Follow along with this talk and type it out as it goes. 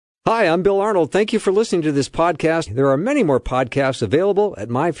Hi, I'm Bill Arnold. Thank you for listening to this podcast. There are many more podcasts available at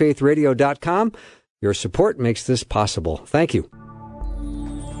myfaithradio.com. Your support makes this possible. Thank you.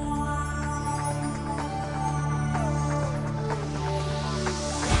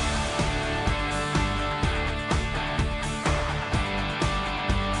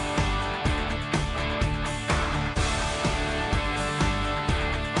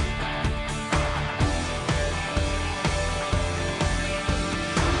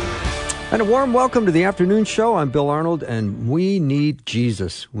 And a warm welcome to the afternoon show. I'm Bill Arnold, and we need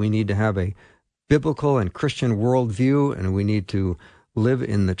Jesus. We need to have a biblical and Christian worldview, and we need to live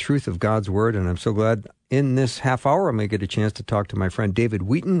in the truth of God's Word. And I'm so glad in this half hour I'm going to get a chance to talk to my friend David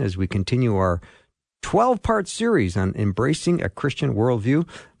Wheaton as we continue our 12-part series on embracing a Christian worldview.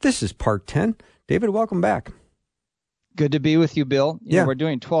 This is part 10. David, welcome back. Good to be with you, Bill. Yeah. We're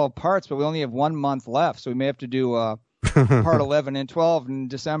doing 12 parts, but we only have 1 month left, so we may have to do part 11 and 12 in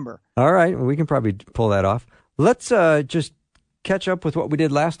December. All right. Well, we can probably pull that off. Let's just catch up with what we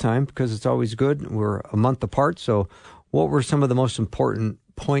did last time, because it's always good. We're a month apart. So what were some of the most important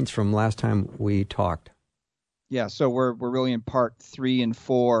points from last time we talked? Yeah, so we're really in part 3 and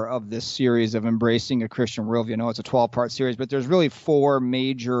 4 of this series of embracing a Christian worldview. I know it's a 12-part series, but there's really 4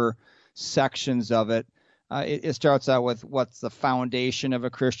 major sections of it. It starts out with what's the foundation of a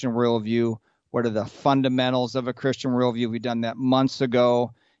Christian worldview. What are the fundamentals of a Christian worldview? We've done that months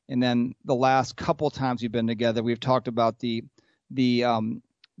ago. And then the last couple times we've been together, we've talked about the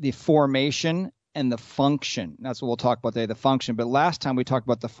formation and the function. That's what we'll talk about today, the function. But last time we talked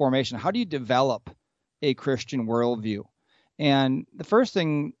about the formation. How do you develop a Christian worldview? And the first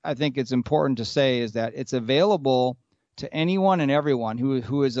thing I think it's important to say is that it's available to anyone and everyone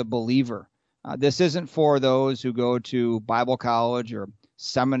who is a believer. This isn't for those who go to Bible college or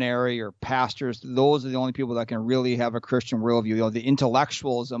seminary or pastors. Those are the only people that can really have a Christian worldview, you know, the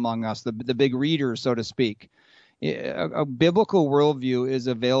intellectuals among us, the big readers, so to speak. A biblical worldview is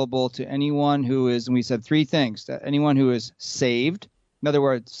available to anyone who is, and we said 3 things, that anyone who is saved, in other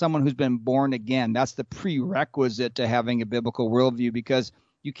words, someone who's been born again. That's the prerequisite to having a biblical worldview, because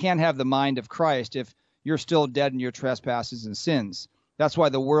you can't have the mind of Christ if you're still dead in your trespasses and sins. That's why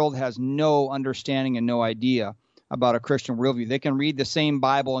the world has no understanding and no idea about a Christian worldview. They can read the same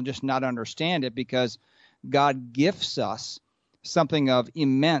Bible and just not understand it, because God gifts us something of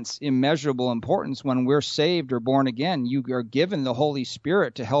immense, immeasurable importance when we're saved or born again. You are given the Holy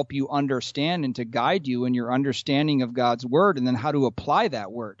Spirit to help you understand and to guide you in your understanding of God's Word and then how to apply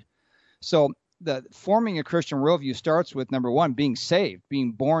that Word. So the forming a Christian worldview starts with, number 1, being saved,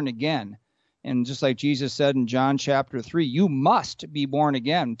 being born again. And just like Jesus said in John chapter 3, you must be born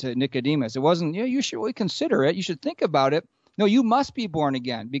again to Nicodemus. It wasn't, you should really consider it. You should think about it. No, you must be born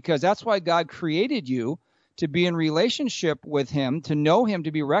again, because that's why God created you, to be in relationship with him, to know him,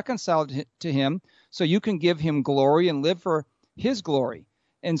 to be reconciled to him, so you can give him glory and live for his glory.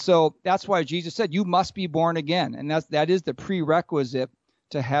 And so that's why Jesus said, you must be born again. And that is the prerequisite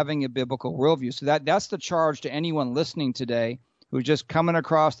to having a biblical worldview. So that's the charge to anyone listening today who's just coming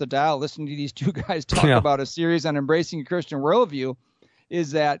across the dial, listening to these 2 guys talk about a series on embracing a Christian worldview,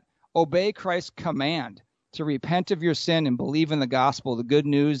 is that obey Christ's command to repent of your sin and believe in the gospel, the good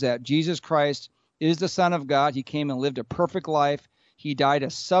news that Jesus Christ is the Son of God. He came and lived a perfect life. He died a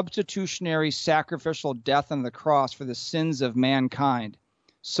substitutionary sacrificial death on the cross for the sins of mankind,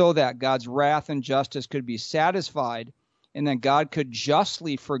 so that God's wrath and justice could be satisfied, and that God could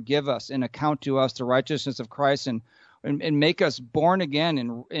justly forgive us and account to us the righteousness of Christ and make us born again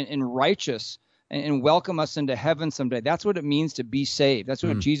and righteous and welcome us into heaven someday. That's what it means to be saved. That's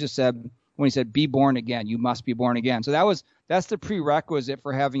what Jesus said when he said, be born again. You must be born again. So that's the prerequisite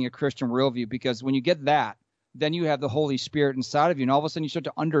for having a Christian worldview, because when you get that, then you have the Holy Spirit inside of you, and all of a sudden you start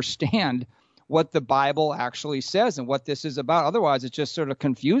to understand what the Bible actually says and what this is about. Otherwise, it's just sort of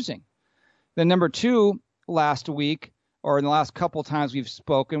confusing. Then number 2, last week, or in the last couple times we've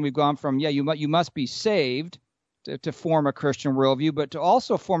spoken, we've gone from, you must be saved to form a Christian worldview, but to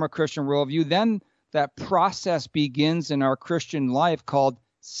also form a Christian worldview, then that process begins in our Christian life called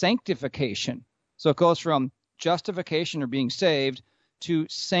sanctification. So it goes from justification or being saved to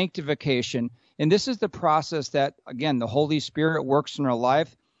sanctification. And this is the process that, again, the Holy Spirit works in our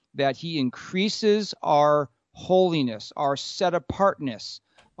life, that he increases our holiness, our set-apartness,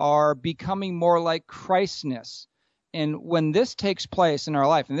 our becoming more like Christness. And when this takes place in our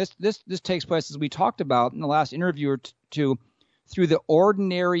life, and this takes place, as we talked about in the last interview or two, through the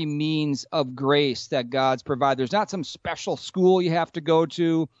ordinary means of grace that God's provided. There's not some special school you have to go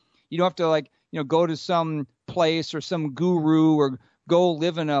to. You don't have to go to some place or some guru or go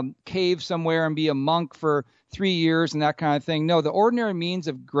live in a cave somewhere and be a monk for 3 years and that kind of thing. No, the ordinary means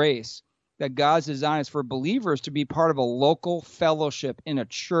of grace that God's design is for believers to be part of a local fellowship in a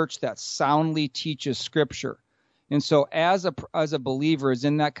church that soundly teaches Scripture. And so as a believer is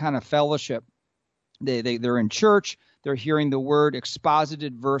in that kind of fellowship, they're in church, they're hearing the word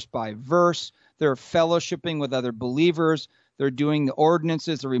exposited verse by verse, they're fellowshipping with other believers, they're doing the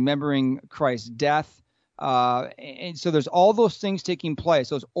ordinances, they're remembering Christ's death. And so there's all those things taking place,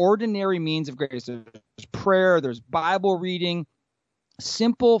 those ordinary means of grace. There's prayer, there's Bible reading,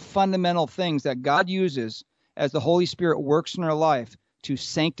 simple fundamental things that God uses as the Holy Spirit works in our life to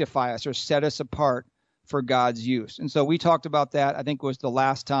sanctify us or set us apart for God's use. And so we talked about that, I think it was the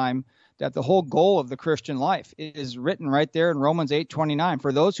last time, that the whole goal of the Christian life is written right there in Romans 8:29.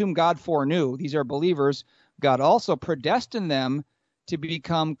 For those whom God foreknew, these are believers, God also predestined them to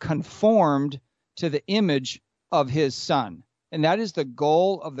become conformed to the image of his Son. And that is the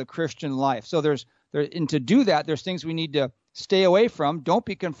goal of the Christian life. So and to do that, there's things we need to stay away from. Don't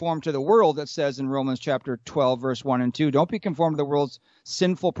be conformed to the world, that says in Romans chapter 12, verse 1 and 2. Don't be conformed to the world's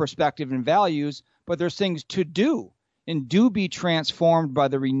sinful perspective and values, but there's things to do. And do be transformed by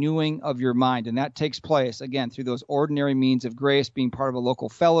the renewing of your mind. And that takes place, again, through those ordinary means of grace, being part of a local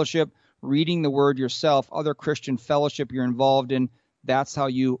fellowship, reading the word yourself, other Christian fellowship you're involved in. That's how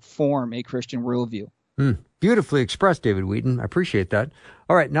you form a Christian worldview. Beautifully expressed, David Wheaton. I appreciate that.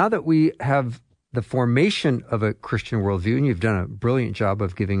 All right, now that we have the formation of a Christian worldview, and you've done a brilliant job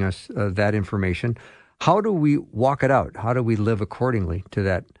of giving us that information, how do we walk it out? How do we live accordingly to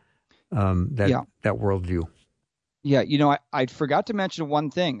that worldview? Yeah, I forgot to mention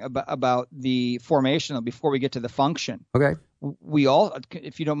one thing about the formation before we get to the function. Okay. We all,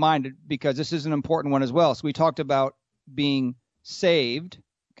 if you don't mind, because this is an important one as well. So we talked about being saved.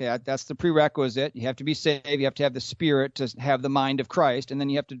 Okay, that's the prerequisite. You have to be saved. You have to have the Spirit to have the mind of Christ. And then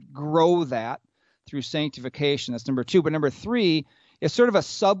you have to grow that through sanctification. That's number 2. But number 3 is sort of a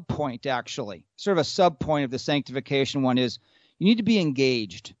sub-point, actually. Sort of a sub-point of the sanctification one is you need to be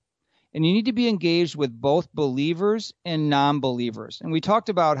engaged. And you need to be engaged with both believers and non-believers. And we talked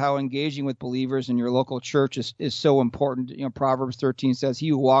about how engaging with believers in your local church is so important. Proverbs 13 says, he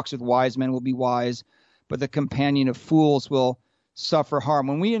who walks with wise men will be wise, but the companion of fools will suffer harm.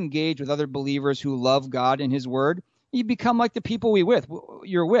 When we engage with other believers who love God and his word, you become like the people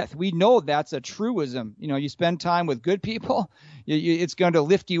you're with. We know that's a truism. You spend time with good people, it's going to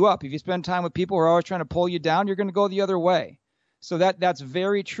lift you up. If you spend time with people who are always trying to pull you down, you're going to go the other way. So that's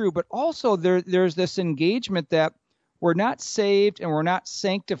very true. But also there's this engagement that we're not saved and we're not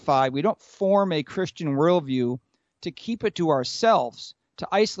sanctified. We don't form a Christian worldview to keep it to ourselves, to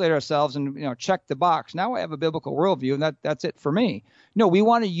isolate ourselves and check the box. Now I have a biblical worldview and that's it for me. No, we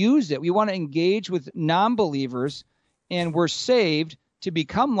want to use it. We want to engage with non-believers, and we're saved to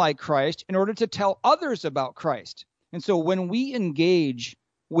become like Christ in order to tell others about Christ. And so when we engage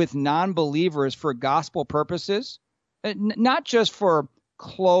with non-believers for gospel purposes, not just for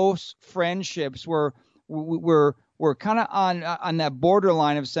close friendships where we're kind of on that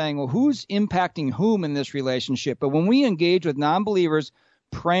borderline of saying, well, who's impacting whom in this relationship? But when we engage with non-believers,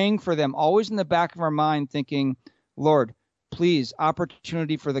 praying for them, always in the back of our mind thinking, Lord, please,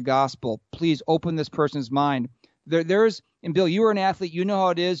 opportunity for the gospel. Please open this person's mind. And Bill, you were an athlete. You know how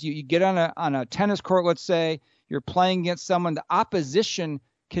it is. You get on a tennis court, let's say, you're playing against someone. The opposition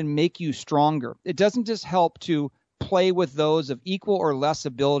can make you stronger. It doesn't just help to play with those of equal or less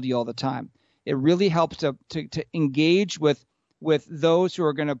ability all the time. It really helps to engage with those who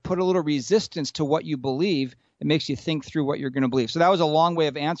are going to put a little resistance to what you believe. It makes you think through what you're going to believe. So that was a long way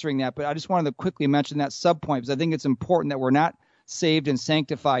of answering that, but I just wanted to quickly mention that subpoint because I think it's important that we're not saved and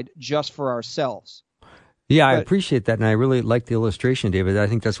sanctified just for ourselves. Yeah, I appreciate that, and I really like the illustration, David. I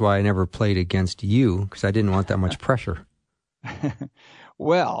think that's why I never played against you, because I didn't want that much pressure.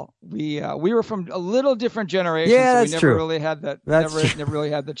 Well, we were from a little different generation, yeah, so we never really had that. Never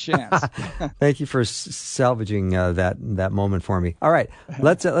really had the chance. Thank you for salvaging that moment for me. All right,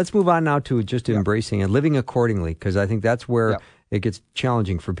 let's move on now to just embracing and living accordingly, because I think that's where it gets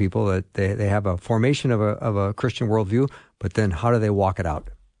challenging for people. That they have a formation of a Christian worldview, but then how do they walk it out?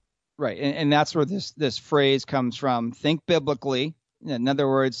 Right, and that's where this phrase comes from. Think biblically. In other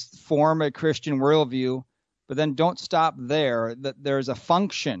words, form a Christian worldview. But then don't stop there. That there's a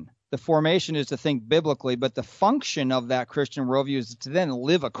function. The formation is to think biblically, but the function of that Christian worldview is to then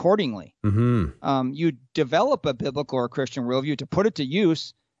live accordingly. Mm-hmm. You develop a biblical or Christian worldview to put it to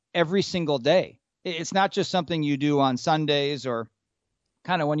use every single day. It's not just something you do on Sundays or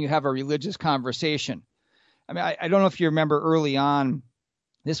kind of when you have a religious conversation. I mean, I don't know if you remember early on,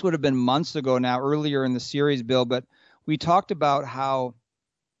 this would have been months ago now, earlier in the series, Bill, but we talked about how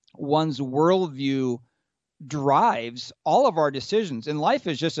one's worldview drives all of our decisions. And life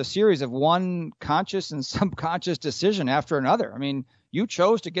is just a series of one conscious and subconscious decision after another. I mean, you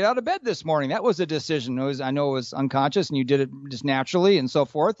chose to get out of bed this morning. That was a decision. I know it was unconscious, and you did it just naturally and so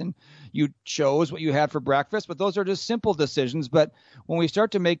forth. And you chose what you had for breakfast. But those are just simple decisions. But when we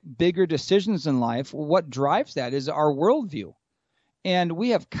start to make bigger decisions in life, what drives that is our worldview. And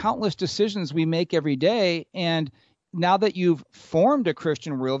we have countless decisions we make every day. And now that you've formed a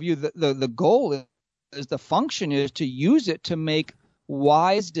Christian worldview, the goal is the function is to use it to make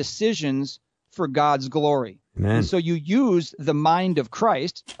wise decisions for God's glory. Amen. And so you use the mind of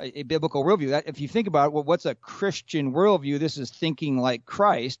Christ, a biblical worldview. That, if you think about it, well, what's a Christian worldview? This is thinking like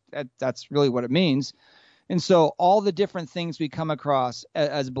Christ. That's really what it means. And so all the different things we come across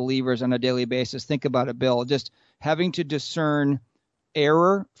as believers on a daily basis, think about it, Bill, just having to discern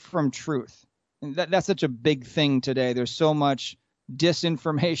error from truth. And that's such a big thing today. There's so much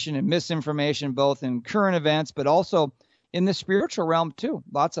disinformation and misinformation, both in current events, but also in the spiritual realm too.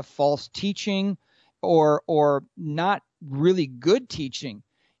 Lots of false teaching or not really good teaching.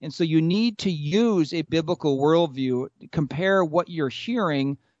 And so you need to use a biblical worldview, compare what you're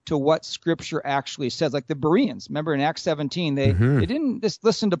hearing to what Scripture actually says. Like the Bereans, remember in Acts 17, they didn't just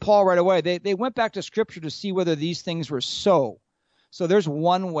listen to Paul right away. They went back to Scripture to see whether these things were so. So there's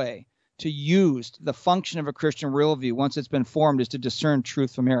one way to use the function of a Christian worldview once it's been formed, is to discern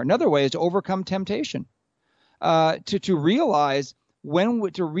truth from error. Another way is to overcome temptation, to realize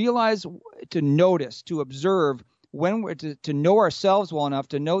to notice, to observe, when we're to know ourselves well enough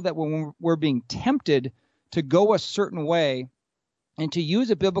to know that when we're being tempted to go a certain way, and to use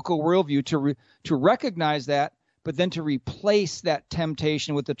a biblical worldview to recognize that, but then to replace that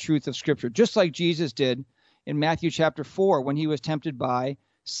temptation with the truth of Scripture, just like Jesus did in Matthew chapter 4 when he was tempted by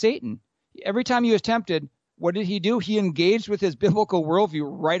Satan. Every time he was tempted, what did he do? He engaged with his biblical worldview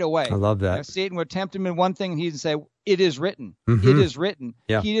right away. I love that. Satan would tempt him in one thing, and he'd say, "It is written." It is written.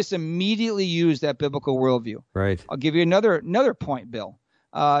 Yeah. He just immediately used that biblical worldview. Right. I'll give you another point, Bill,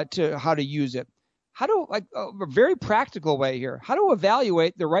 to how to use it. How to, like a very practical way here, how to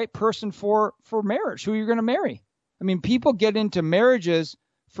evaluate the right person for marriage, who you're going to marry. I mean, people get into marriages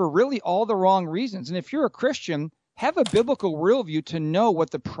for really all the wrong reasons. And if you're a Christian, have a biblical worldview to know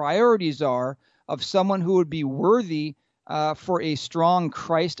what the priorities are of someone who would be worthy for a strong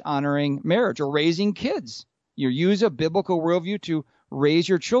Christ-honoring marriage, or raising kids. You use a biblical worldview to raise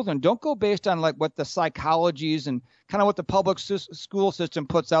your children. Don't go based on like what the psychologies and kind of what the public school system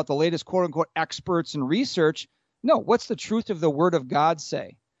puts out, the latest quote-unquote experts and research. No, what's the truth of the Word of God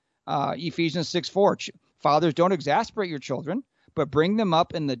say? Ephesians 6:4, fathers, don't exasperate your children, but bring them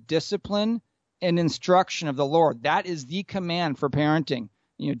up in the discipline and instruction of the Lord. That is the command for parenting.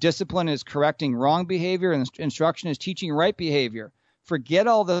 Discipline is correcting wrong behavior, and instruction is teaching right behavior. Forget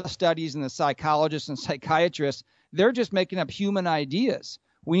all the studies and the psychologists and psychiatrists. They're just making up human ideas.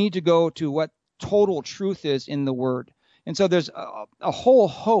 We need to go to what total truth is in the Word. And so there's a whole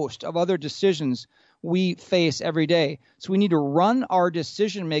host of other decisions we face every day. So we need to run our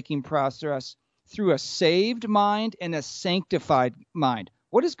decision-making process through a saved mind and a sanctified mind.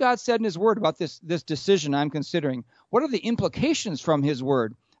 What has God said in His Word about this decision I'm considering? What are the implications from His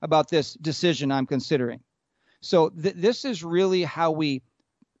Word about this decision I'm considering? So this is really how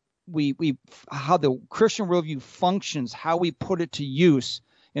how the Christian worldview functions, how we put it to use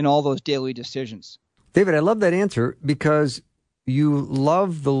in all those daily decisions. David, I love that answer, because you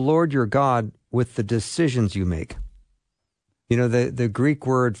love the Lord your God with the decisions you make. The Greek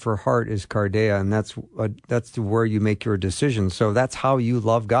word for heart is kardia, and that's where you make your decisions. So that's how you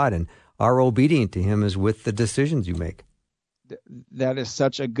love God, and are obedient to Him is with the decisions you make. That is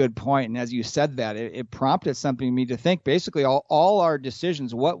such a good point. And as you said that, it prompted something in me to think. Basically, all our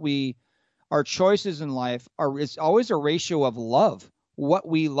decisions, our choices in life, it's always a ratio of love. What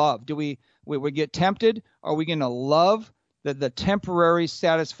we love. Do we get tempted? Are we going to love the temporary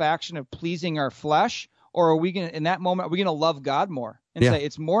satisfaction of pleasing our flesh? Or are we going to, in that moment, are we going to love God more and say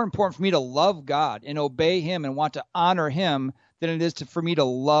it's more important for me to love God and obey Him and want to honor Him than it is for me to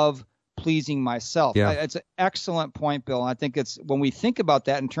love pleasing myself? Yeah. It's an excellent point, Bill. And I think it's when we think about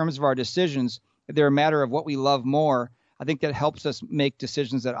that in terms of our decisions, they're a matter of what we love more. I think that helps us make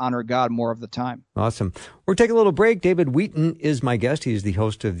decisions that honor God more of the time. Awesome. We're taking a little break. David Wheaton is my guest. He's the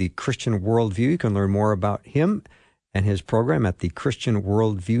host of the Christian Worldview. You can learn more about him and his program at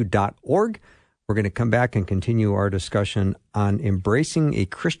thechristianworldview.org. We're going to come back and continue our discussion on embracing a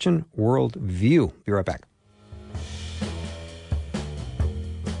Christian worldview. Be right back.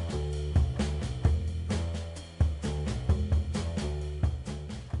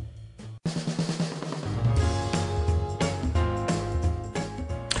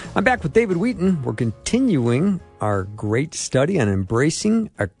 I'm back with David Wheaton. We're continuing our great study on embracing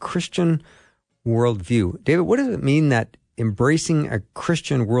a Christian worldview. David, what does it mean that embracing a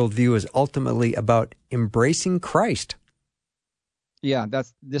Christian worldview is ultimately about embracing Christ? Yeah,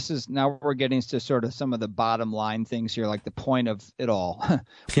 now we're getting to sort of some of the bottom line things here, like the point of it all.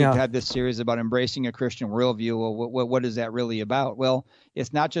 We've had this series about embracing a Christian worldview. Well, what is that really about? Well,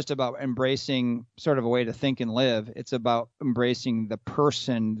 it's not just about embracing sort of a way to think and live. It's about embracing the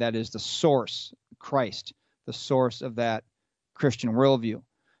person that is the source, Christ, the source of that Christian worldview.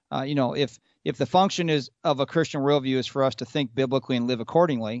 If the function of a Christian worldview is for us to think biblically and live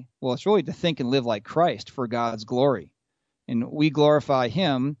accordingly, well, it's really to think and live like Christ for God's glory. And we glorify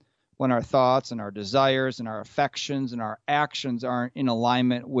him when our thoughts and our desires and our affections and our actions aren't in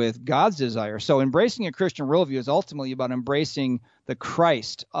alignment with God's desire. So embracing a Christian worldview is ultimately about embracing the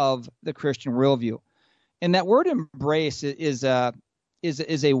Christ of the Christian worldview. And that word embrace is a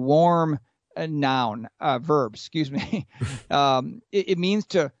warm noun, verb, excuse me. It means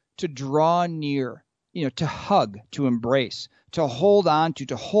to draw near, to hug, to embrace, to hold on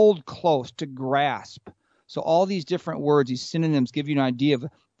to hold close, to grasp. So all these different words, these synonyms, give you an idea of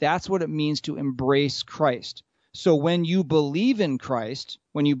that's what it means to embrace Christ. So when you believe in Christ,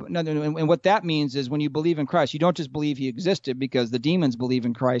 and what that means is when you believe in Christ, you don't just believe he existed because the demons believe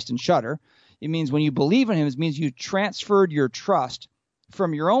in Christ and shudder. It means when you believe in him, it means you transferred your trust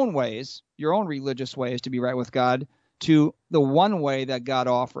from your own ways, your own religious ways to be right with God, to the one way that God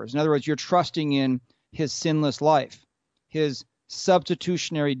offers. In other words, you're trusting in his sinless life, his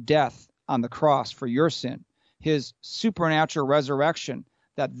substitutionary death on the cross for your sin, his supernatural resurrection,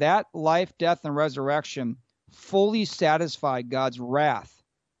 that life, death, and resurrection fully satisfied God's wrath,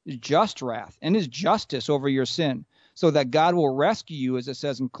 just wrath, and his justice over your sin, so that God will rescue you, as it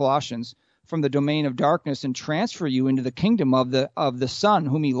says in Colossians, from the domain of darkness and transfer you into the kingdom of the Son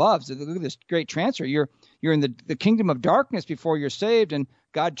whom he loves. Look at this great transfer. You're in the kingdom of darkness before you're saved, and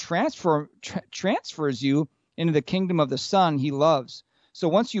God transfers you into the kingdom of the Son he loves. So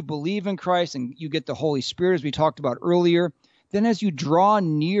once you believe in Christ and you get the Holy Spirit, as we talked about earlier, then as you draw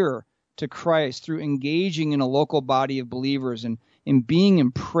near to Christ through engaging in a local body of believers and in being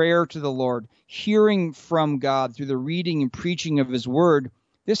in prayer to the Lord, hearing from God through the reading and preaching of his word,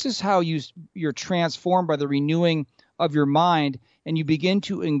 this is how you're transformed by the renewing of your mind, and you begin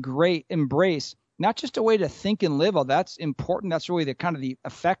to embrace not just a way to think and live. Oh, that's important. That's really the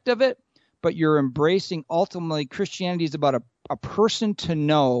effect of it. But you're embracing, ultimately, Christianity is about a person to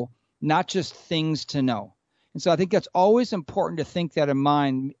know, not just things to know. And so I think that's always important to think that in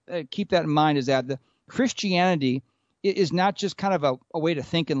mind, keep that in mind, is that the Christianity is not just kind of a way to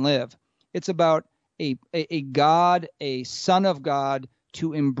think and live. It's about a God, a Son of God,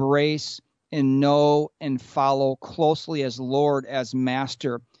 to embrace and know and follow closely as Lord, as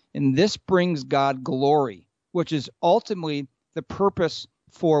Master. And this brings God glory, which is ultimately the purpose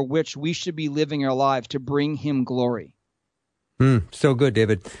for which we should be living our lives, to bring him glory. So good,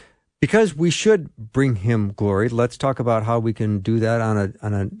 David. Because we should bring him glory, let's talk about how we can do that on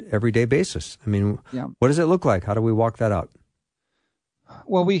an everyday basis. I mean, What does it look like? How do we walk that out?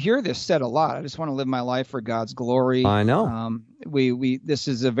 Well, we hear this said a lot. I just want to live my life for God's glory. I know. This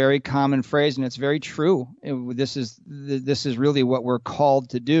is a very common phrase, and it's very true. This is really what we're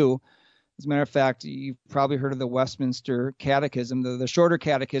called to do. As a matter of fact, you've probably heard of the Westminster Catechism. The shorter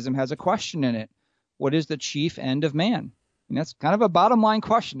catechism has a question in it. What is the chief end of man? And that's kind of a bottom line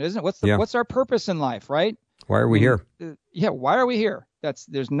question, isn't it? What's our purpose in life, right? Why are we here? Why are we here?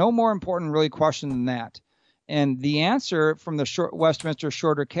 There's no more important really question than that. And the answer from the Westminster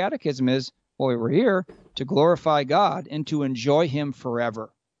Shorter Catechism is, well, we're here to glorify God and to enjoy him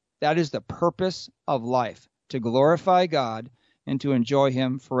forever. That is the purpose of life, to glorify God and to enjoy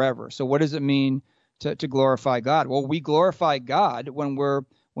him forever. So what does it mean to glorify God? Well, we glorify God when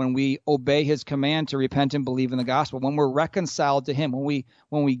we obey his command to repent and believe in the gospel, when we're reconciled to him,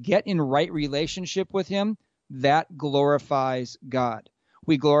 when we get in right relationship with him, that glorifies God.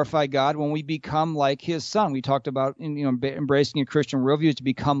 We glorify God when we become like his Son. We talked about embracing a Christian worldview to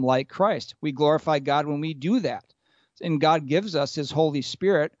become like Christ. We glorify God when we do that. And God gives us his Holy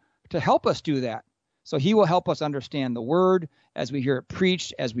Spirit to help us do that. So he will help us understand the word as we hear it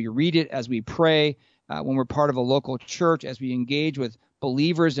preached, as we read it, as we pray, when we're part of a local church, as we engage with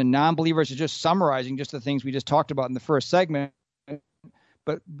believers and non-believers. It's just summarizing just the things we just talked about in the first segment.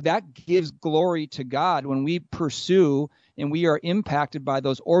 But that gives glory to God when we pursue and we are impacted by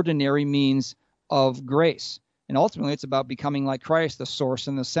those ordinary means of grace. And ultimately, it's about becoming like Christ, the source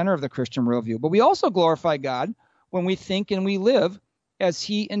and the center of the Christian worldview. But we also glorify God when we think and we live as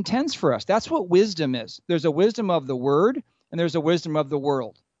he intends for us. That's what wisdom is. There's a wisdom of the word and there's a wisdom of the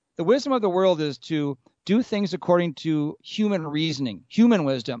world. The wisdom of the world is to do things according to human reasoning, human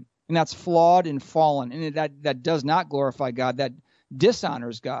wisdom, and that's flawed and fallen, and that does not glorify God, that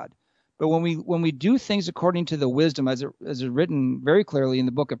dishonors God. But when we do things according to the wisdom, as is written very clearly in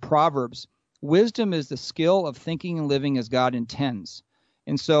the book of Proverbs, wisdom is the skill of thinking and living as God intends.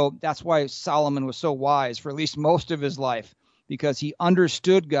 And so that's why Solomon was so wise for at least most of his life, because he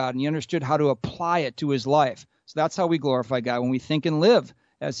understood God and he understood how to apply it to his life. So that's how we glorify God, when we think and live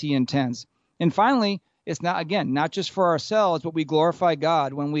as he intends. And finally, it's not just for ourselves, but we glorify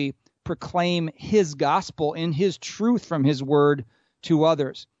God when we proclaim his gospel in his truth from his word to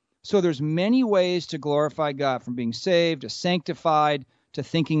others. So there's many ways to glorify God, from being saved to sanctified to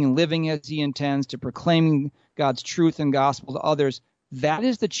thinking and living as he intends to proclaiming God's truth and gospel to others. That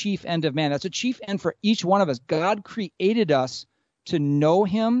is the chief end of man. That's a chief end for each one of us. God created us to know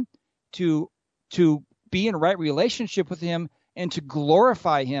him, to be in right relationship with him, and to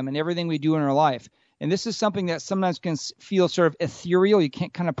glorify him in everything we do in our life. And this is something that sometimes can feel sort of ethereal. You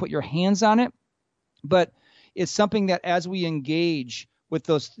can't kind of put your hands on it, but it's something that as we engage with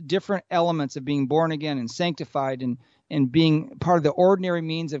those different elements of being born again and sanctified and being part of the ordinary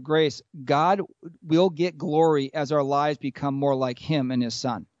means of grace, God will get glory as our lives become more like him and his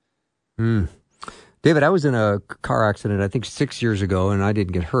son. David, I was in a car accident, I think 6 years ago, and I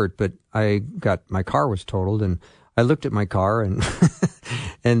didn't get hurt, but my car was totaled, and I looked at my car and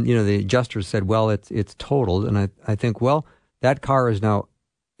and the adjuster said, well, it's totaled. And I think, well, that car is now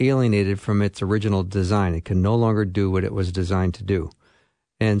alienated from its original design. It can no longer do what it was designed to do.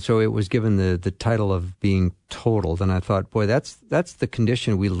 And so it was given the title of being totaled. And I thought, boy, that's the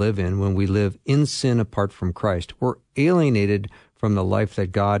condition we live in when we live in sin apart from Christ. We're alienated from the life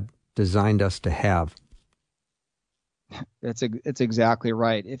that God designed us to have. It's exactly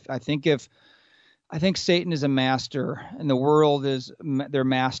right. I think Satan is a master, and the world they're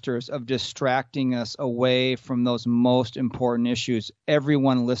masters of distracting us away from those most important issues.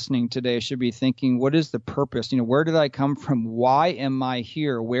 Everyone listening today should be thinking, what is the purpose? Where did I come from? Why am I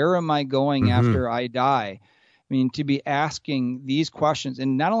here? Where am I going after I die? I mean, to be asking these questions,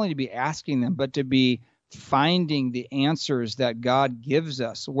 and not only to be asking them, but to be finding the answers that God gives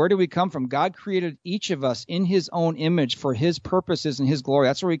us. Where do we come from? God created each of us in his own image for his purposes and his glory.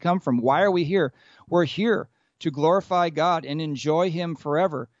 That's where we come from. Why are we here? We're here to glorify God and enjoy him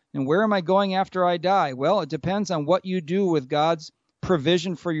forever. And where am I going after I die? Well, it depends on what you do with God's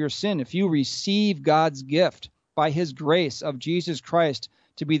provision for your sin. If you receive God's gift by his grace of Jesus Christ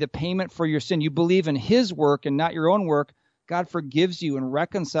to be the payment for your sin, you believe in his work and not your own work, God forgives you and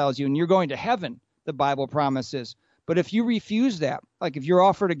reconciles you, and you're going to heaven, the Bible promises. But if you refuse that, like if you're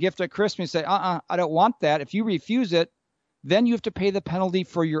offered a gift at Christmas, you say, I don't want that. If you refuse it, then you have to pay the penalty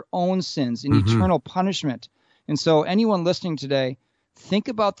for your own sins and eternal punishment. And so anyone listening today, think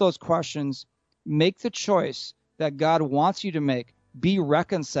about those questions. Make the choice that God wants you to make. Be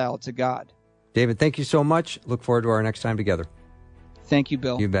reconciled to God. David, thank you so much. Look forward to our next time together. Thank you,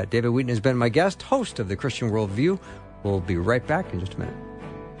 Bill. You bet. David Wheaton has been my guest, host of the Christian Worldview. We'll be right back in just a minute.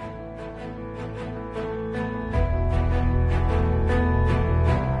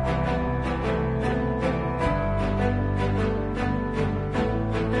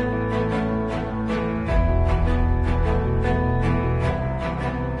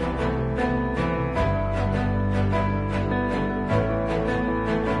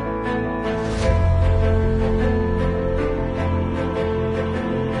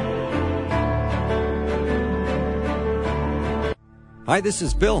 Hi, this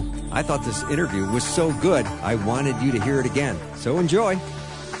is Bill. I thought this interview was so good, I wanted you to hear it again. So enjoy.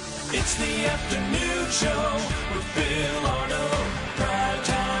 It's the afternoon show with Bill Arnold. Drive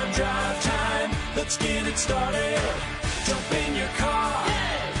time, drive time. Let's get it started. Jump in your car.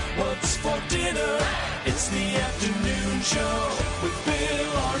 Yeah. What's for dinner? It's the afternoon show with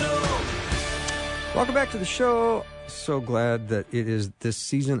Bill Arnold. Welcome back to the show. So glad that it is this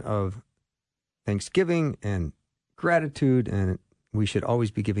season of Thanksgiving and gratitude, and we should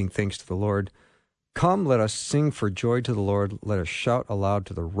always be giving thanks to the Lord. Come, let us sing for joy to the Lord. Let us shout aloud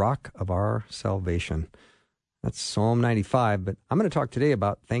to the rock of our salvation. That's Psalm 95, but I'm going to talk today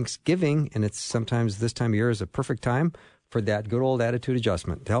about Thanksgiving, and it's sometimes this time of year is a perfect time for that good old attitude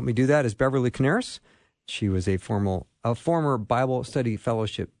adjustment. To help me do that is Beverly Coniaris. She was a former Bible study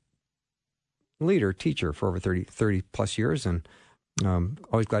fellowship leader, teacher for over 30 plus years, and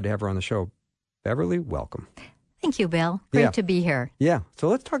always glad to have her on the show. Beverly, welcome. Thank you, Bill. Great to be here. Yeah. So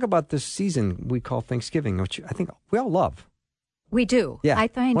let's talk about this season we call Thanksgiving, which I think we all love. We do. Yeah, I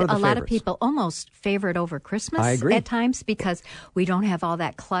find one of a the lot of favorites. people almost favor it over Christmas I agree. at times because we don't have all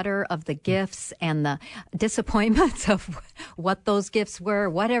that clutter of the gifts and the disappointments of what those gifts were,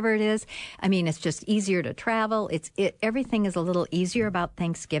 whatever it is. I mean, it's just easier to travel. Everything is a little easier about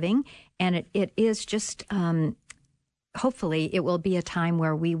Thanksgiving, and it is just hopefully it will be a time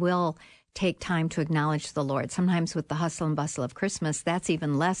where we will take time to acknowledge the Lord. Sometimes with the hustle and bustle of Christmas, that's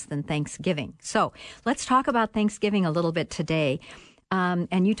even less than Thanksgiving. So let's talk about Thanksgiving a little bit today.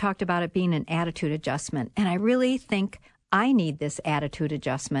 And you talked about it being an attitude adjustment. And I really think I need this attitude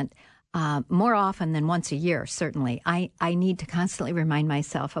adjustment more often than once a year, certainly. I need to constantly remind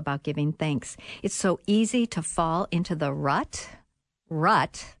myself about giving thanks. It's so easy to fall into the rut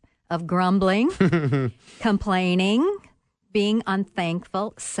of grumbling, complaining, being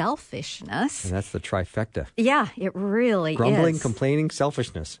unthankful, selfishness. And that's the trifecta. Yeah, it really Grumbling, is. complaining,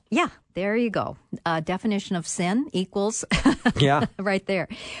 selfishness. Yeah, there you go. Definition of sin equals Yeah. right there.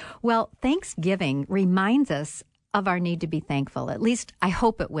 Well, Thanksgiving reminds us of our need to be thankful. At least I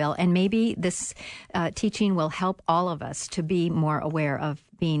hope it will. And maybe this teaching will help all of us to be more aware of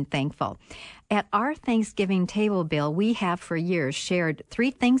being thankful. At our Thanksgiving table, Bill, we have for years shared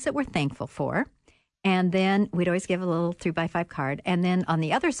 3 things that we're thankful for. And then we'd always give a little 3x5 card. And then on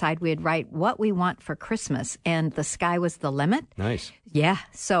the other side, we'd write what we want for Christmas. And the sky was the limit. Nice. Yeah.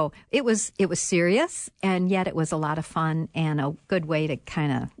 So it was serious, and yet it was a lot of fun and a good way to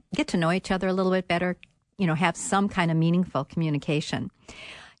kind of get to know each other a little bit better, have some kind of meaningful communication.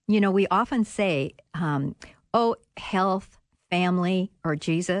 We often say, health, family, or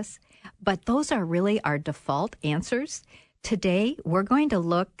Jesus, but those are really our default answers. Today, we're going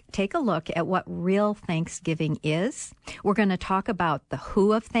to take a look at what real Thanksgiving is. We're going to talk about the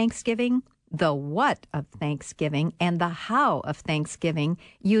who of Thanksgiving, the what of Thanksgiving, and the how of Thanksgiving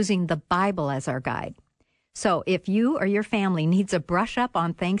using the Bible as our guide. So if you or your family needs a brush up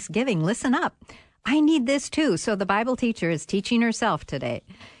on Thanksgiving, listen up. I need this too. So the Bible teacher is teaching herself today.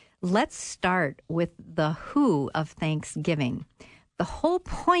 Let's start with the who of Thanksgiving. The whole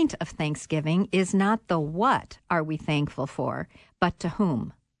point of Thanksgiving is not the what are we thankful for, but to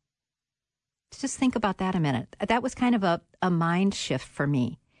whom. Just think about that a minute. That was kind of a mind shift for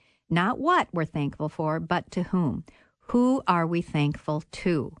me. Not what we're thankful for, but to whom. Who are we thankful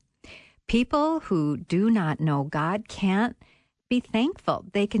to? People who do not know God can't be thankful.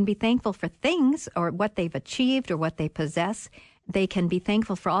 They can be thankful for things or what they've achieved or what they possess. They can be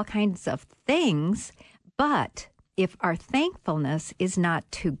thankful for all kinds of things, but if our thankfulness is not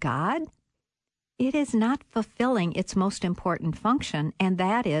to God, it is not fulfilling its most important function, and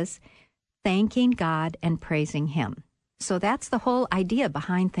that is thanking God and praising Him. So that's the whole idea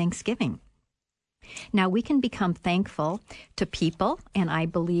behind Thanksgiving. Now, we can become thankful to people, and I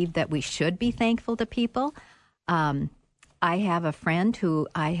believe that we should be thankful to people. I have a friend who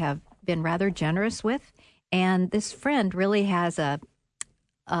I have been rather generous with, and this friend really has a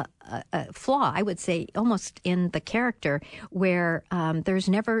flaw, I would say, almost in the character where there's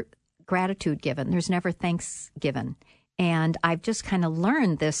never gratitude given. There's never thanks given. And I've just kind of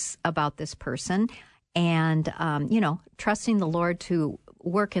learned this about this person and, trusting the Lord to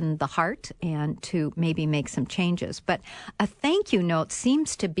work in the heart and to maybe make some changes. But a thank you note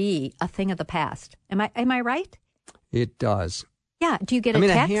seems to be a thing of the past. Am I right? It does. Yeah. Do you get a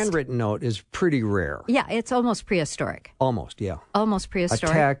text? A handwritten note is pretty rare. Yeah, it's almost prehistoric. Almost, yeah. Almost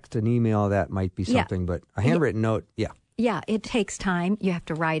prehistoric. A text, an email, that might be something, but a handwritten note, yeah. Yeah, it takes time. You have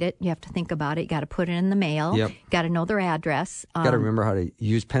to write it. You have to think about it. You got to put it in the mail. Yep. Got to know their address. Got to remember how to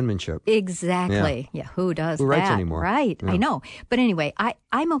use penmanship. Exactly. Yeah, who does that? Who writes anymore? Right, yeah. I know. But anyway,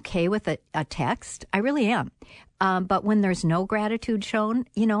 I'm okay with a text. I really am. But when there's no gratitude shown,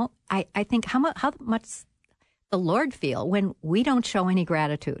 I think how much the Lord feel when we don't show any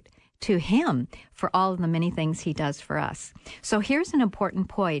gratitude to Him for all of the many things He does for us. So here's an important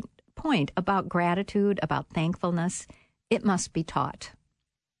point about gratitude, about thankfulness. It must be taught.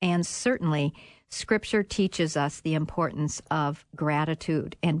 And certainly, Scripture teaches us the importance of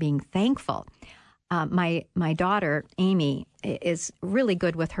gratitude and being thankful. My daughter, Amy, is really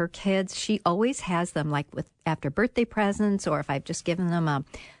good with her kids. She always has them after birthday presents, or if I've just given them a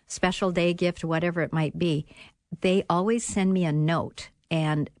special day gift, whatever it might be. They always send me a note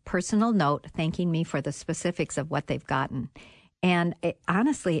and personal note thanking me for the specifics of what they've gotten. And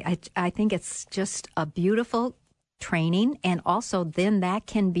honestly, I think it's just a beautiful training. And also then that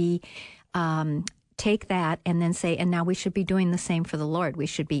can be, take that and then say, and now we should be doing the same for the Lord. We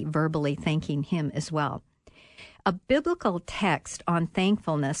should be verbally thanking Him as well. A biblical text on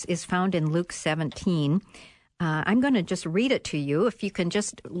thankfulness is found in Luke 17. I'm going to just read it to you. If you can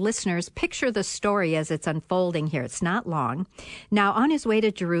just, listeners, picture the story as it's unfolding here. It's not long. Now, on his way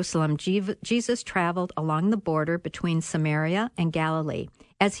to Jerusalem, Jesus traveled along the border between Samaria and Galilee.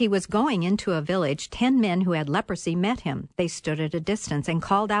 As he was going into a village, 10 men who had leprosy met him. They stood at a distance and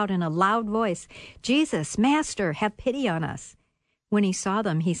called out in a loud voice, "Jesus, Master, have pity on us." When he saw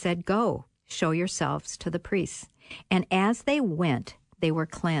them, he said, "Go, show yourselves to the priests." And as they went, they were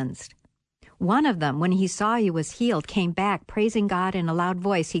cleansed. One of them, when he saw he was healed, came back, praising God in a loud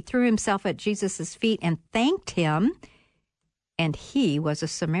voice. He threw himself at Jesus' feet and thanked him, and he was a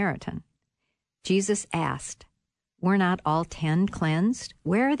Samaritan. Jesus asked, "Were not all 10 cleansed?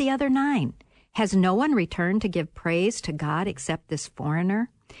 Where are the other 9? Has no one returned to give praise to God except this foreigner?"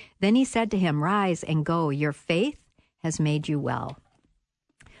 Then he said to him, "Rise and go. Your faith has made you well."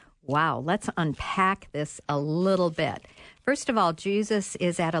 Wow, let's unpack this a little bit. First of all, Jesus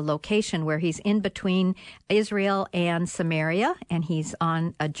is at a location where he's in between Israel and Samaria, and he's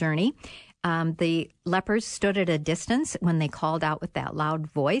on a journey. The lepers stood at a distance when they called out with that loud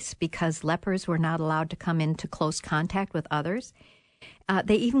voice because lepers were not allowed to come into close contact with others.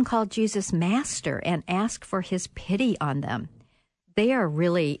 They even called Jesus Master and asked for his pity on them. They are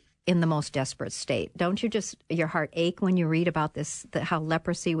really in the most desperate state. Don't you just, your heart ache when you read about this, how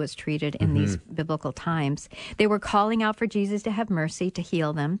leprosy was treated in these biblical times? They were calling out for Jesus to have mercy, to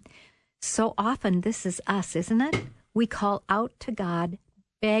heal them. So often this is us, isn't it? We call out to God,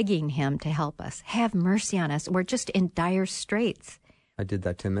 begging him to help us, have mercy on us. We're just in dire straits. I did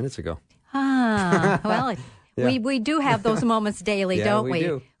that 10 minutes ago. Well, Yeah. we do have those moments daily, Yeah, don't we? we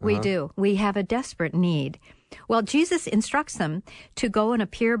do. We do. We have a desperate need. Well, Jesus instructs them to go and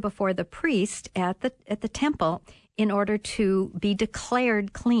appear before the priest at the temple in order to be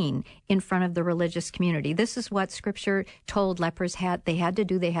declared clean in front of the religious community. This is what Scripture told lepers they had to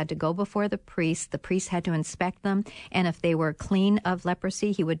do. They had to go before the priest. The priest had to inspect them, and if they were clean of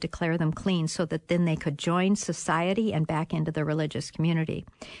leprosy, he would declare them clean so that then they could join society and back into the religious community.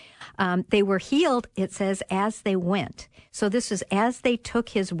 They were healed, it says, as they went. So this is as they took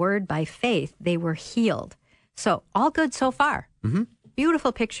his word by faith, they were healed. So all good so far. Mm-hmm.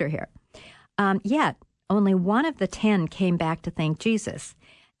 Beautiful picture here. Yet only one of the 10 came back to thank Jesus.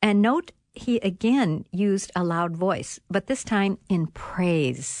 And note, he again used a loud voice, but this time in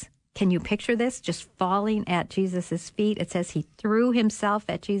praise. Can you picture this? Just falling at Jesus' feet. It says he threw himself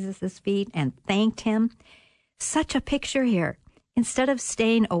at Jesus' feet and thanked him. Such a picture here. Instead of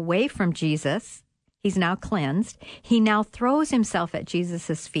staying away from Jesus, he's now cleansed. He now throws himself at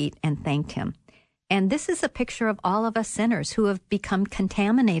Jesus' feet and thanked him. And this is a picture of all of us sinners who have become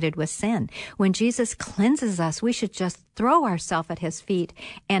contaminated with sin. When Jesus cleanses us, we should just throw ourselves at his feet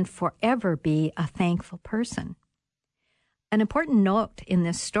and forever be a thankful person. An important note in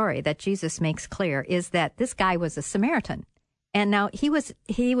this story that Jesus makes clear is that this guy was a Samaritan. And now he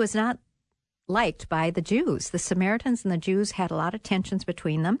was not liked by the Jews. The Samaritans and the Jews had a lot of tensions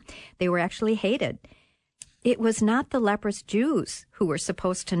between them. They were actually hated. It was not the leprous Jews who were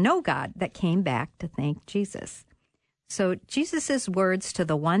supposed to know God that came back to thank Jesus. So Jesus' words to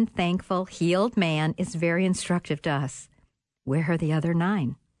the one thankful, healed man is very instructive to us. Where are the other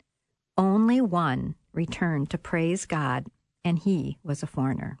 9? Only one returned to praise God, and he was a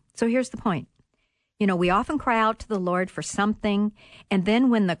foreigner. So here's the point. You know, we often cry out to the Lord for something, and then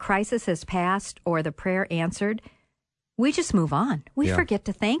when the crisis has passed or the prayer answered, we just move on. We forget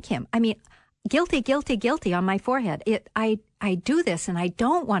to thank him. I mean, guilty, guilty, guilty on my forehead. I do this and I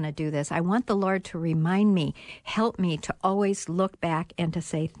don't want to do this. I want the Lord to remind me, help me to always look back and to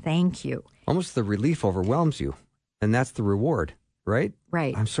say thank you. Almost the relief overwhelms you, and that's the reward, right?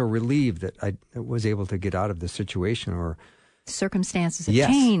 Right. I'm so relieved that I was able to get out of the situation or circumstances have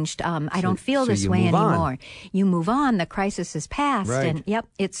changed. I don't feel this way anymore. You move on. The crisis is past. Right. And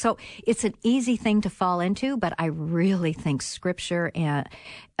it's an easy thing to fall into, but I really think Scripture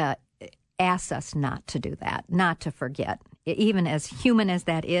asks us not to do that, not to forget. Even as human as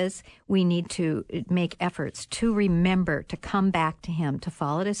that is, we need to make efforts to remember to come back to him, to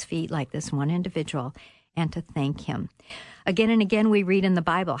fall at his feet like this one individual, and to thank him. Again and again, we read in the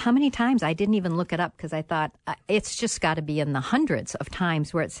Bible. How many times? I didn't even look it up because I thought it's just got to be in the hundreds of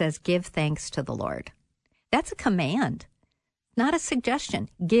times where it says, give thanks to the Lord. That's a command, not a suggestion.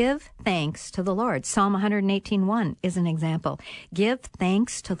 Give thanks to the Lord. Psalm 118:1 is an example. Give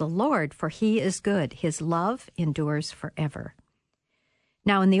thanks to the Lord, for he is good. His love endures forever.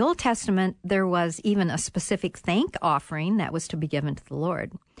 Now, in the Old Testament, there was even a specific thank offering that was to be given to the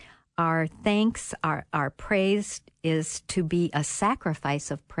Lord. our thanks, our praise is to be a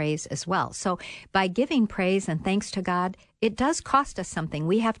sacrifice of praise as well. So by giving praise and thanks to God, it does cost us something.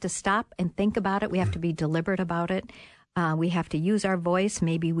 We have to stop and think about it. We have to be deliberate about it. We have to use our voice.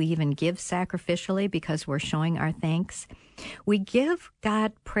 Maybe we even give sacrificially because we're showing our thanks. We give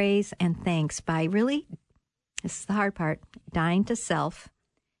God praise and thanks by really, this is the hard part, dying to self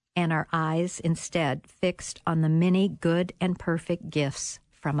and our eyes instead fixed on the many good and perfect gifts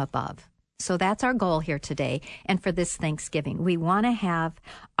from above. So that's our goal here today. And for this Thanksgiving, we want to have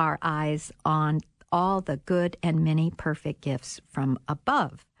our eyes on all the good and many perfect gifts from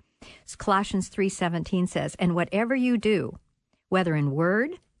above. As Colossians 3:17 says, and whatever you do, whether in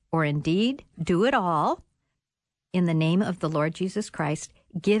word or in deed, do it all in the name of the Lord Jesus Christ,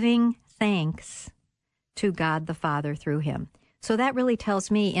 giving thanks to God the Father through him. So that really tells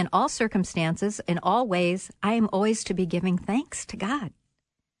me in all circumstances, in all ways, I am always to be giving thanks to God.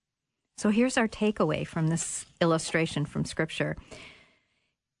 So here's our takeaway from this illustration from Scripture.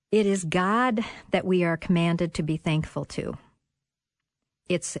 It is God that we are commanded to be thankful to.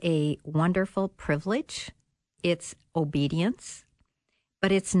 It's a wonderful privilege. It's obedience.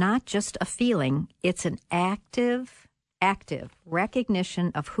 But it's not just a feeling. It's an active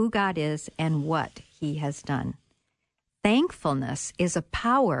recognition of who God is and what he has done. Thankfulness is a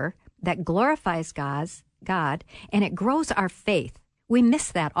power that glorifies God, and it grows our faith. We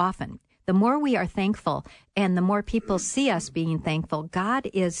miss that often. The more we are thankful and the more people see us being thankful, God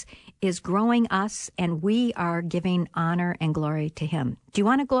is growing us and we are giving honor and glory to him. Do you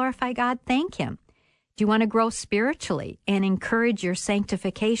want to glorify God? Thank him. Do you want to grow spiritually and encourage your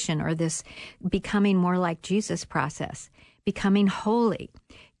sanctification or this becoming more like Jesus process, becoming holy?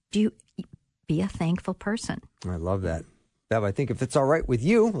 Do you be a thankful person? I love that. Bev, I think if it's all right with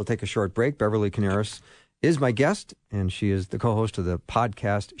you, we'll take a short break. Beverly Coniaris is my guest, and she is the co-host of the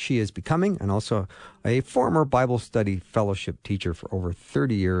podcast She Is Becoming, and also a former Bible study fellowship teacher for over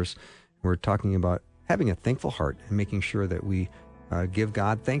 30 years. We're talking about having a thankful heart and making sure that we give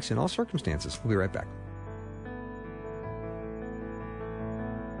God thanks in all circumstances. We'll be right back.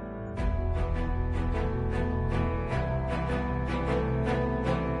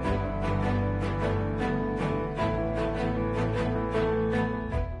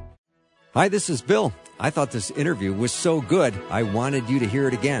 Hi, this is Bill. I thought this interview was so good, I wanted you to hear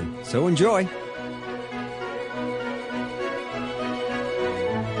it again. So enjoy.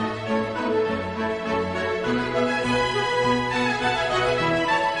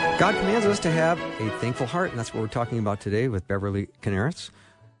 God commands us to have a thankful heart, and that's what we're talking about today with Beverly Coniaris.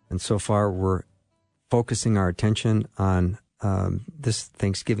 And so far, we're focusing our attention on this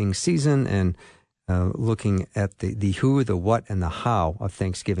Thanksgiving season and looking at the who, the what, and the how of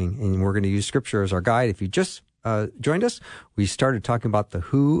Thanksgiving. And we're going to use Scripture as our guide. If you just joined us, we started talking about the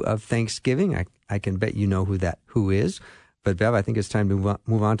who of Thanksgiving. I can bet you know who that who is. But, Bev, I think it's time to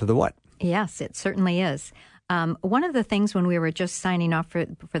move on to the what. Yes, it certainly is. One of the things when we were just signing off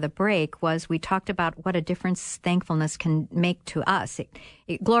for the break was we talked about what a difference thankfulness can make to us.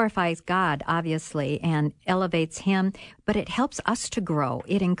 It glorifies God, obviously, and elevates him, but it helps us to grow.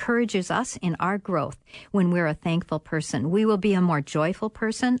 It encourages us in our growth when we're a thankful person. We will be a more joyful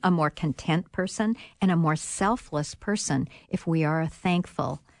person, a more content person, and a more selfless person if we are a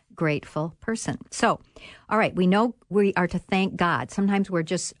thankful, grateful person. So, all right, we know we are to thank God. Sometimes we're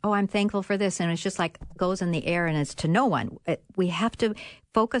just, I'm thankful for this, and it's just like goes in the air and it's to no one. We have to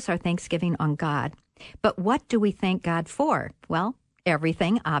focus our thanksgiving on God. But what do we thank God for? Well,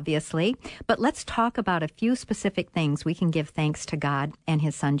 everything, obviously. But let's talk about a few specific things we can give thanks to God and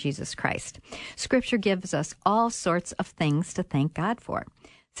his Son, Jesus Christ. Scripture gives us all sorts of things to thank God for.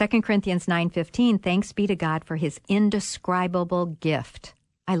 2 Corinthians 9:15, thanks be to God for his indescribable gift.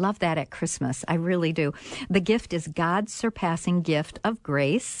 I love that at Christmas. I really do. The gift is God's surpassing gift of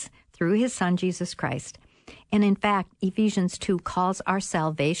grace through his Son, Jesus Christ. And in fact, Ephesians 2 calls our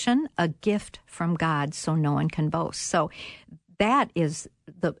salvation a gift from God so no one can boast. So that is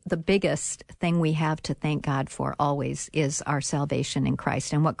the biggest thing we have to thank God for always is our salvation in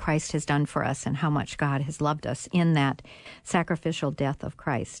Christ and what Christ has done for us and how much God has loved us in that sacrificial death of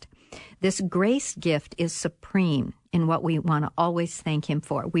Christ. This grace gift is supreme in what we want to always thank him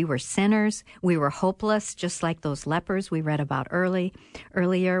for. We were sinners. We were hopeless, just like those lepers we read about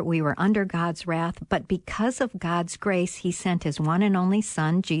earlier. We were under God's wrath, but because of God's grace, he sent his one and only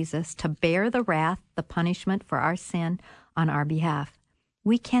Son, Jesus, to bear the wrath, the punishment for our sin on our behalf.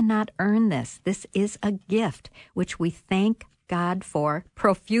 We cannot earn this. This is a gift which we thank God for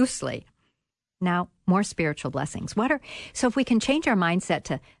profusely. Now, more spiritual blessings. So if we can change our mindset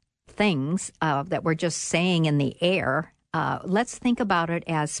to things that we're just saying in the air, Let's think about it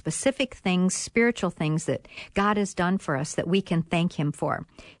as specific things, spiritual things that God has done for us that we can thank him for.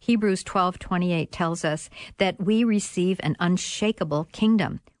 Hebrews 12:28 tells us that we receive an unshakable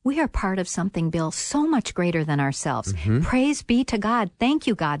kingdom. We are part of something, Bill, so much greater than ourselves. Praise be to God. Thank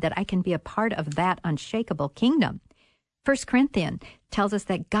you, God, that I can be a part of that unshakable kingdom. 1 Corinthians tells us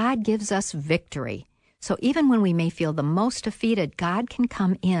that God gives us victory. So even when we may feel the most defeated, God can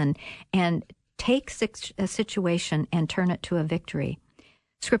come in and take a situation and turn it to a victory.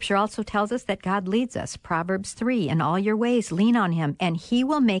 Scripture also tells us that God leads us. Proverbs 3, in all your ways, lean on him, and he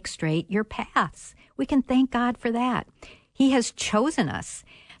will make straight your paths. We can thank God for that. He has chosen us.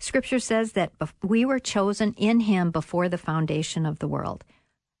 Scripture says that we were chosen in him before the foundation of the world.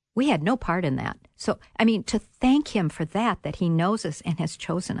 We had no part in that. So, to thank him for that he knows us and has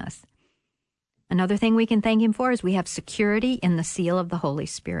chosen us. Another thing we can thank him for is we have security in the seal of the Holy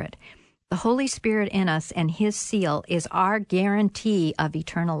Spirit. The Holy Spirit in us and his seal is our guarantee of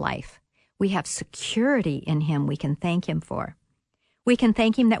eternal life. We have security in him we can thank him for. We can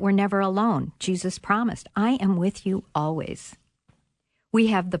thank him that we're never alone. Jesus promised, I am with you always. We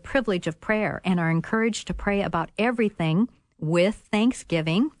have the privilege of prayer and are encouraged to pray about everything with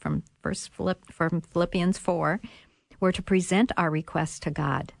thanksgiving from Philippians 4. We're to present our requests to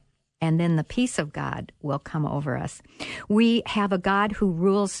God, and then the peace of God will come over us. We have a God who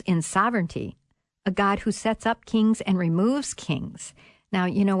rules in sovereignty, a God who sets up kings and removes kings. Now,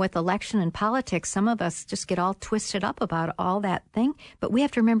 with election and politics, some of us just get all twisted up about all that thing, but we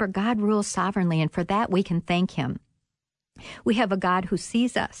have to remember God rules sovereignly, and for that we can thank him. We have a God who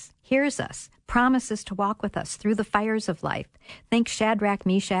sees us, hears us, promises to walk with us through the fires of life. Think Shadrach,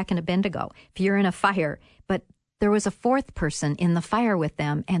 Meshach, and Abednego. If you're in a fire, but there was a fourth person in the fire with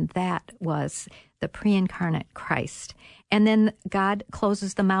them, and that was the pre-incarnate Christ. And then God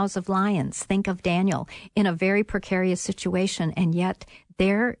closes the mouths of lions. Think of Daniel in a very precarious situation, and yet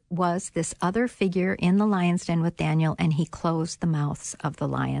there was this other figure in the lion's den with Daniel, and he closed the mouths of the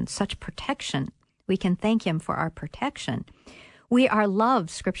lions. Such protection. We can thank him for our protection. We are loved,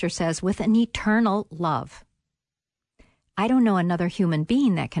 Scripture says, with an eternal love. I don't know another human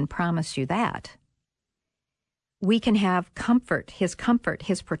being that can promise you that. We can have comfort, his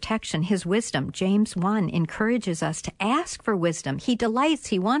protection, his wisdom. James 1 encourages us to ask for wisdom. He delights,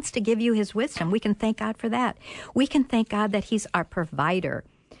 he wants to give you his wisdom. We can thank God for that. We can thank God that he's our provider.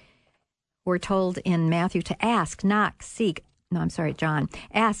 We're told in Matthew to ask, knock, seek. John.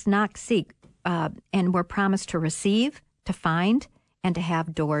 Ask, knock, seek. And we're promised to receive, to find, and to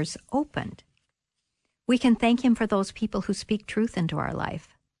have doors opened. We can thank him for those people who speak truth into our life.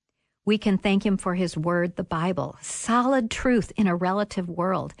 We can thank him for his word, the Bible, solid truth in a relative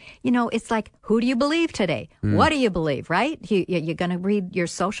world. It's like, who do you believe today? What do you believe, right? You're going to read your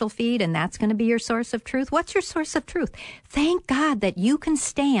social feed and that's going to be your source of truth. What's your source of truth? Thank God that you can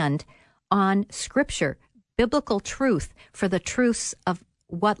stand on Scripture, biblical truth, for the truths of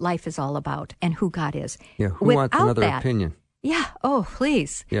what life is all about and who God is. Yeah, who wants another opinion? Yeah, oh,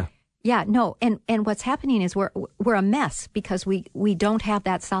 please. Yeah. Yeah, no, and what's happening is we're a mess because we don't have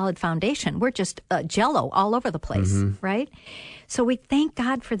that solid foundation. We're just jello all over the place, right? So we thank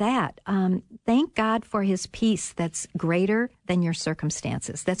God for that. Thank God for his peace that's greater than your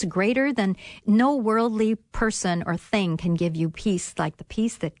circumstances. That's greater than no worldly person or thing can give you peace like the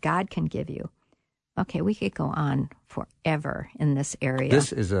peace that God can give you. Okay, we could go on forever in this area.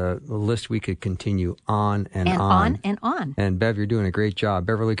 This is a list we could continue on and on. On and on. And Bev, you're doing a great job.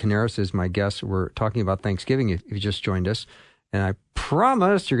 Beverly Coniaris is my guest. We're talking about Thanksgiving if you just joined us. And I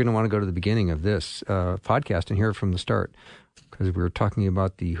promise you're going to want to go to the beginning of this podcast and hear it from the start, because we were talking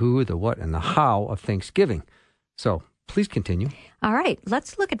about the who, the what, and the how of Thanksgiving. So please continue. All right,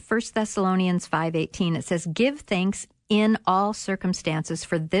 let's look at 1 Thessalonians 5:18. It says, give thanks in all circumstances,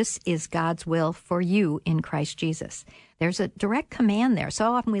 for this is God's will for you in Christ Jesus. There's a direct command there.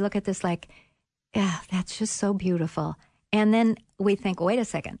 So often we look at this like, yeah, that's just so beautiful. And then we think, wait a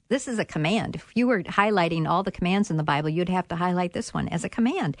second, this is a command. If you were highlighting all the commands in the Bible, you'd have to highlight this one as a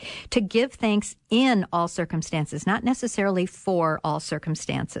command. To give thanks in all circumstances, not necessarily for all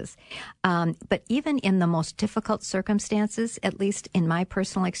circumstances. But even in the most difficult circumstances, at least in my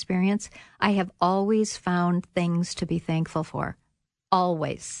personal experience, I have always found things to be thankful for.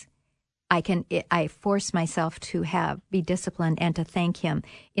 Always. I force myself to be disciplined and to thank him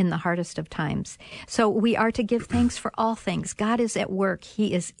in the hardest of times. So we are to give thanks for all things. God is at work.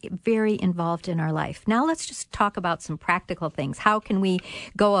 He is very involved in our life. Now let's just talk about some practical things. How can we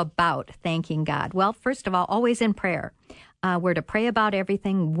go about thanking God? Well, first of all, always in prayer. We're to pray about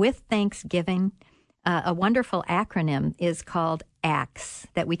everything with thanksgiving. A wonderful acronym is called ACTS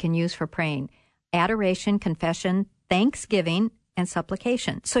that we can use for praying. Adoration, confession, thanksgiving, and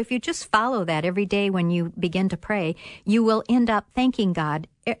supplication. So if you just follow that every day when you begin to pray, you will end up thanking God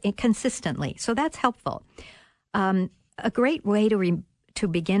consistently. So that's helpful. A great way to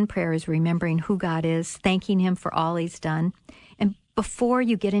begin prayer is remembering who God is, thanking Him for all He's done. And before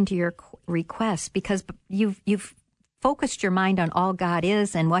you get into your requests, because you've focused your mind on all God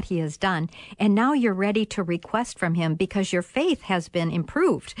is and what He has done, and now you're ready to request from Him because your faith has been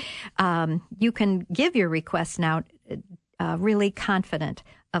improved. You can give your requests now really confident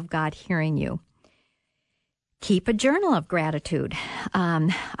of God hearing you. Keep a journal of gratitude.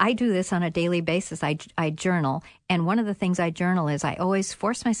 I do this on a daily basis. I journal, and one of the things I journal is I always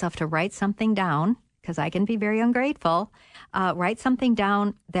force myself to write something down, because I can be very ungrateful. Write something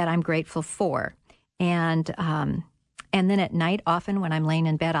down that I'm grateful for. And then at night, often when I'm laying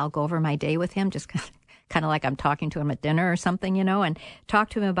in bed, I'll go over my day with Him, just kind of like I'm talking to Him at dinner or something, and talk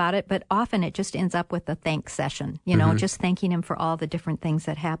to Him about it. But often it just ends up with a thanks session, just thanking Him for all the different things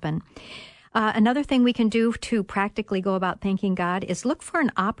that happen. Another thing we can do to practically go about thanking God is look for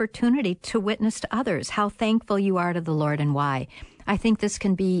an opportunity to witness to others how thankful you are to the Lord and why. I think this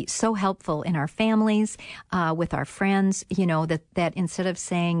can be so helpful in our families, with our friends, that instead of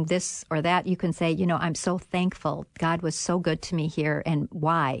saying this or that, you can say, I'm so thankful. God was so good to me here, and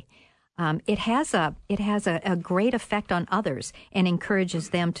why. It has a great effect on others and encourages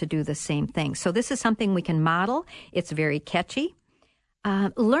them to do the same thing. So this is something we can model. It's very catchy.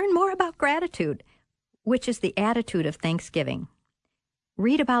 Learn more about gratitude, which is the attitude of thanksgiving.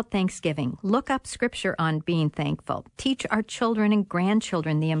 Read about Thanksgiving. Look up scripture on being thankful. Teach our children and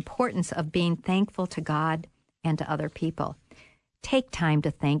grandchildren the importance of being thankful to God and to other people. Take time to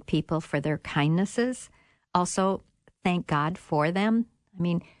thank people for their kindnesses. Also, thank God for them. I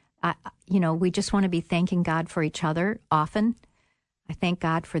mean, we just want to be thanking God for each other often. I thank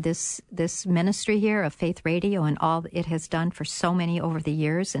God for this ministry here of Faith Radio and all it has done for so many over the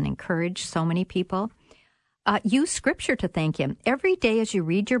years and encouraged so many people. Use scripture to thank Him. Every day as you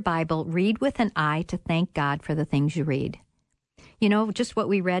read your Bible, read with an eye to thank God for the things you read. Just what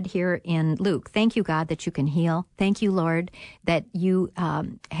we read here in Luke. Thank you, God, that you can heal. Thank you, Lord, that you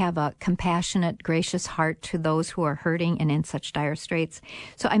have a compassionate, gracious heart to those who are hurting and in such dire straits.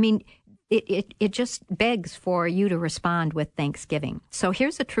 So, it just begs for you to respond with thanksgiving. So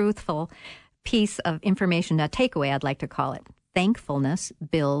here's a truthful piece of information, a takeaway I'd like to call it. Thankfulness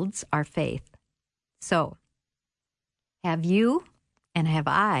builds our faith. So, have you and have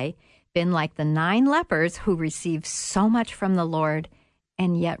I been like the 9 lepers who received so much from the Lord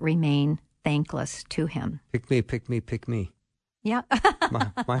and yet remain thankless to Him? Pick me, pick me, pick me. Yeah.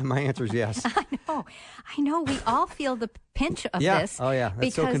 my answer is yes. I know. We all feel the pinch of this. Oh, yeah.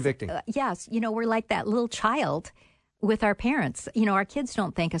 That's so convicting. Yes. We're like that little child with our parents. Our kids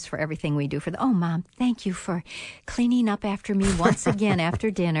don't thank us for everything we do for them. Oh, Mom, thank you for cleaning up after me once again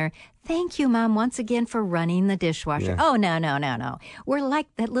after dinner. Thank you, Mom, once again for running the dishwasher. Yeah. Oh, no. We're like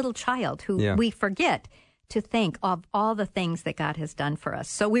that little child who we forget to think of all the things that God has done for us.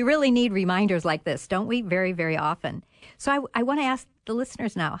 So we really need reminders like this, don't we? Very, very often. So I want to ask the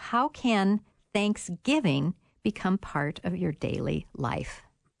listeners now, how can Thanksgiving become part of your daily life,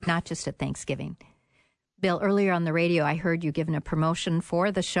 not just at Thanksgiving? Bill, earlier on the radio, I heard you giving a promotion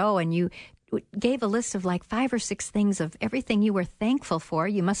for the show, and you gave a list of like 5 or 6 things of everything you were thankful for.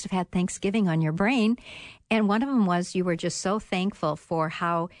 You must have had Thanksgiving on your brain. And one of them was you were just so thankful for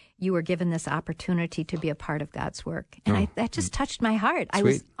how you were given this opportunity to be a part of God's work. And that just touched my heart. Sweet. I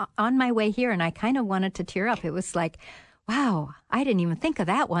was on my way here, and I kind of wanted to tear up. It was like, wow, I didn't even think of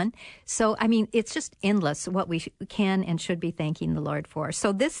that one. So, it's just endless what we can and should be thanking the Lord for.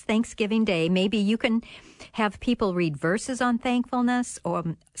 So this Thanksgiving Day, maybe you can have people read verses on thankfulness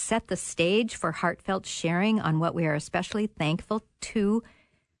or set the stage for heartfelt sharing on what we are especially thankful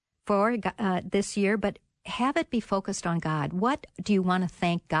for this year, but have it be focused on God. What do you want to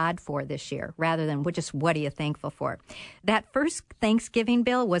thank God for this year rather than just what are you thankful for? That first Thanksgiving,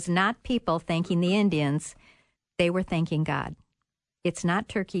 Bill, was not people thanking the Indians. They were thanking God. It's not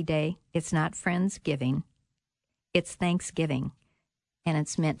Turkey Day. It's not Friendsgiving. It's Thanksgiving, and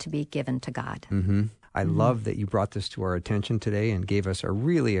it's meant to be given to God. Mm-hmm. I love that you brought this to our attention today and gave us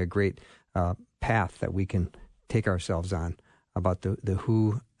a great path that we can take ourselves on about the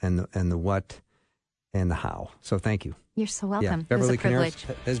who and the what and the how. So thank you. You're so welcome. Beverly It was a privilege.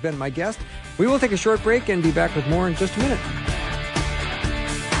 Coniaris has been my guest. We will take a short break and be back with more in just a minute.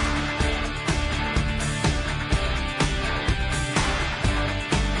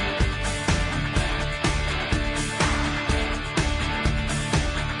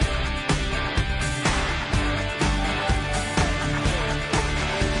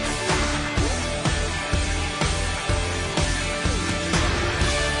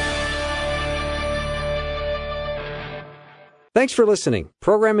 Thanks for listening.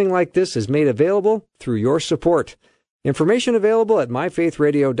 Programming like this is made available through your support. Information available at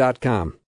myfaithradio.com.